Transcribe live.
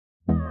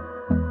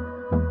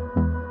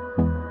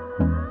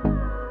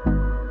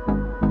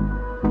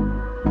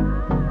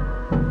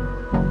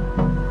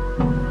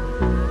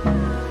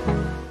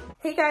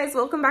guys,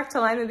 welcome back to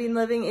Limabean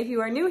Living. If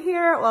you are new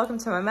here, welcome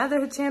to my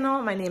motherhood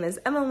channel. My name is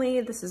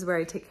Emily. This is where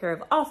I take care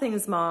of all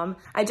things mom.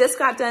 I just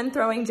got done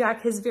throwing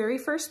Jack his very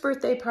first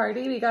birthday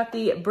party. We got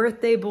the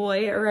birthday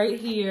boy right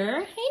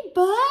here. Hey,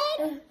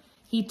 bud.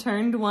 He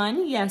turned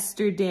 1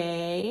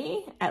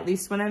 yesterday, at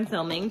least when I'm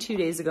filming, 2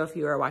 days ago if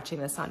you are watching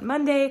this on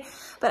Monday.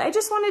 But I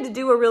just wanted to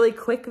do a really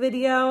quick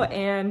video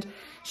and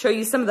show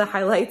you some of the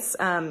highlights,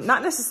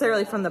 not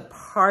necessarily from the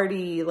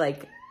party,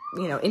 like,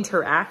 you know,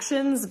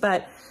 interactions,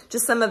 but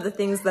just some of the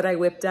things that I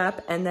whipped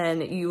up, and then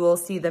you will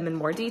see them in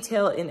more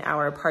detail in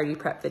our party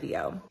prep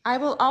video. I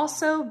will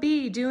also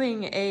be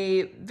doing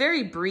a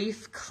very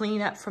brief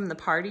cleanup from the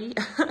party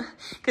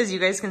because you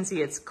guys can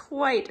see it's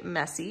quite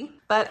messy.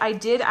 But I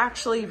did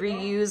actually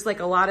reuse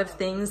like a lot of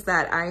things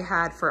that I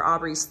had for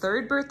Aubrey's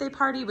 3rd birthday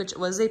party, which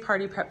was a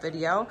party prep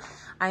video.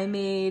 I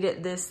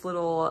made this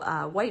little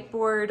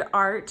whiteboard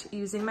art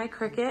using my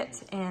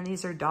Cricut, and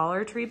these are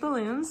Dollar Tree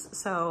balloons,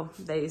 so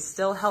they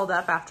still held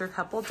up after a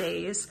couple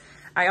days.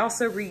 I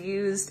also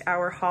reused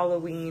our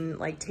Halloween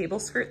like table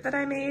skirt that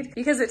I made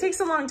because it takes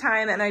a long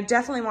time, and I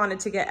definitely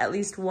wanted to get at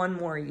least one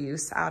more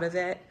use out of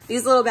it.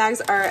 These little bags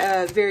are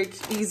a very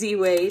easy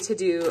way to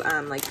do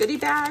like goodie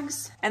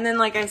bags. And then,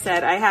 like I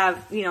said, I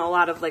have, you know, a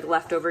lot of like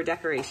leftover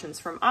decorations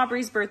from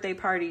Aubrey's birthday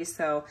party,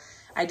 so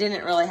I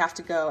didn't really have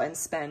to go and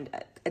spend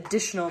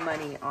additional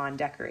money on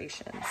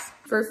decorations.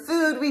 For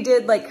food, we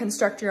did like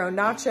construct your own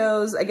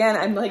nachos. Again,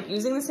 I'm like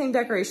using the same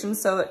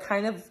decorations, so it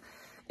kind of,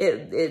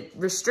 it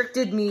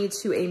restricted me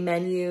to a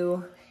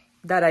menu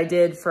that I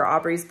did for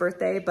Aubrey's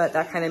birthday, but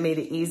that kind of made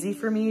it easy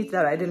for me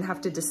that I didn't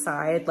have to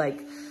decide like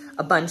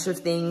a bunch of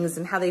things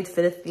and how they'd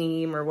fit a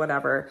theme or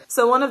whatever.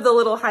 So one of the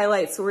little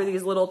highlights were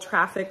these little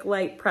traffic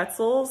light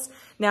pretzels.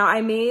 Now I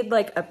made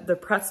like the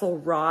pretzel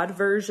rod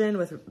version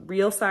with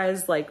real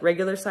size, like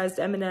regular sized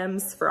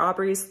M&Ms for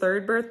Aubrey's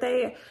 3rd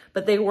birthday,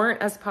 but they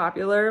weren't as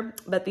popular.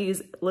 But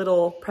these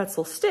little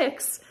pretzel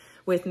sticks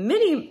with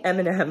mini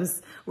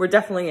M&Ms were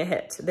definitely a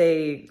hit.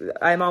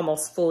 I'm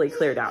almost fully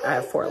cleared out. I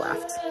have 4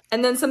 left.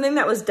 And then something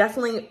that was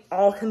definitely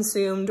all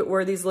consumed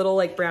were these little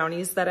like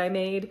brownies that I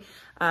made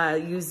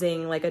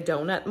using like a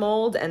donut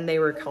mold, and they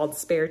were called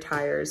spare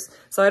tires.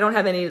 So I don't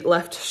have any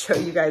left to show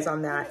you guys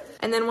on that.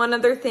 And then one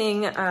other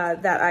thing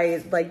that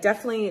I like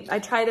I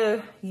try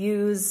to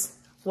use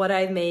what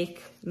I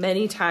make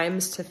many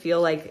times to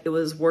feel like it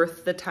was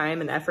worth the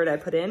time and effort I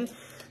put in.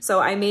 So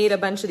I made a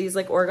bunch of these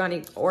like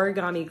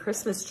origami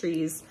Christmas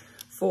trees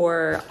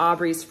for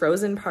Aubrey's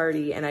Frozen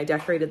party, and I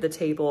decorated the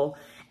table.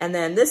 And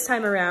then this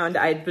time around,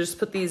 I just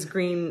put these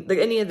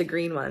any of the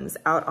green ones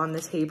out on the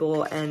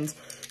table and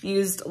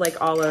used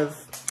like all of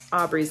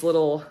Aubrey's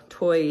little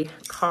toy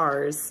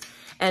cars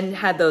and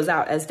had those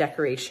out as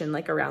decoration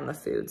like around the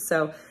food.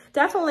 So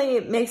definitely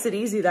makes it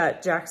easy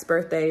that Jack's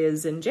birthday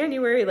is in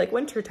January, like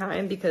winter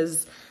time,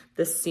 because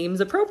this seems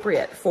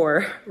appropriate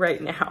for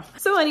right now.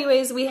 So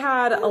anyways, we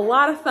had a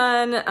lot of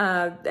fun.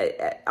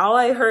 All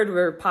I heard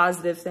were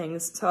positive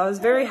things. So I was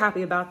very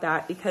happy about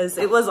that because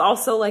it was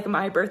also like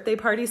my birthday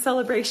party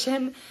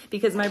celebration,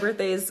 because my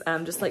birthday is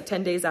just like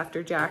 10 days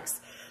after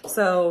Jack's.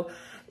 So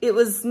it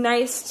was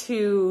nice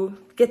to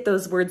get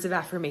those words of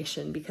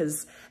affirmation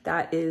because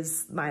that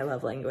is my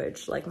love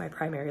language, like my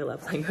primary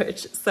love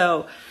language.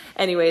 So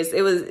anyways,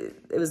 it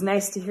was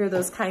nice to hear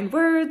those kind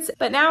words.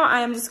 But now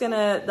I'm just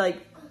gonna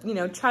like, you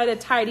know, try to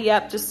tidy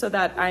up just so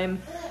that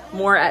I'm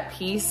more at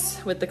peace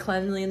with the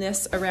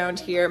cleanliness around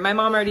here. My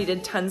mom already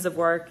did tons of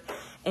work,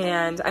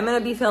 and I'm gonna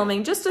be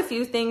filming just a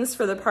few things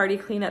for the party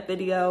cleanup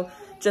video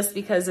just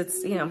because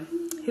it's, you know,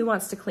 who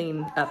wants to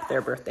clean up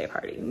their birthday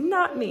party?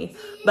 Not me,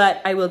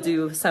 but I will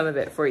do some of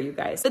it for you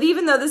guys. But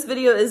even though this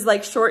video is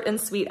like short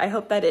and sweet, I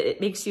hope that it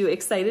makes you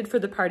excited for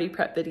the party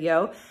prep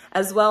video,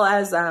 as well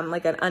as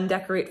like an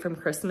undecorate from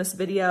Christmas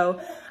video.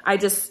 I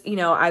just, you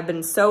know, I've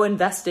been so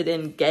invested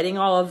in getting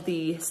all of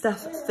the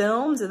stuff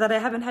filmed that I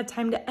haven't had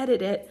time to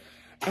edit it.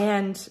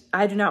 And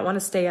I do not want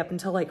to stay up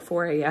until like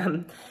 4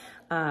 a.m.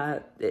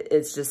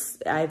 It's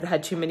just, I've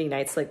had too many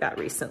nights like that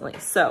recently.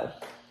 So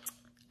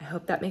I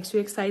hope that makes you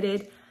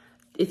excited.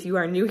 If you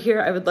are new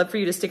here, I would love for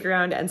you to stick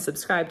around and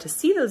subscribe to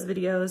see those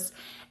videos.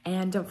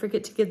 And don't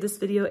forget to give this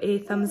video a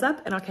thumbs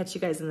up, and I'll catch you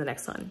guys in the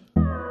next one.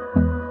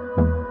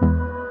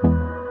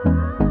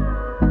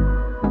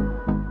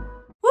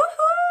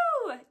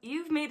 Woohoo!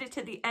 You've made it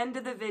to the end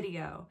of the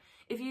video.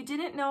 If you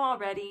didn't know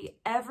already,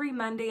 every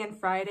Monday and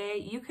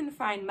Friday, you can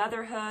find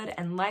motherhood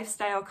and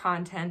lifestyle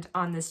content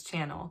on this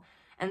channel.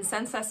 And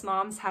since us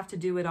moms have to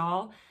do it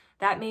all,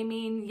 that may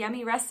mean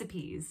yummy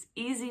recipes,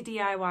 easy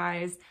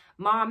DIYs,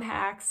 mom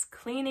hacks,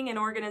 cleaning and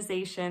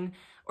organization,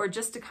 or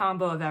just a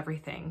combo of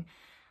everything.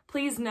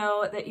 Please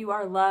know that you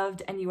are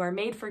loved and you are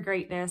made for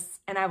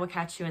greatness, and I will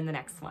catch you in the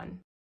next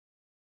one.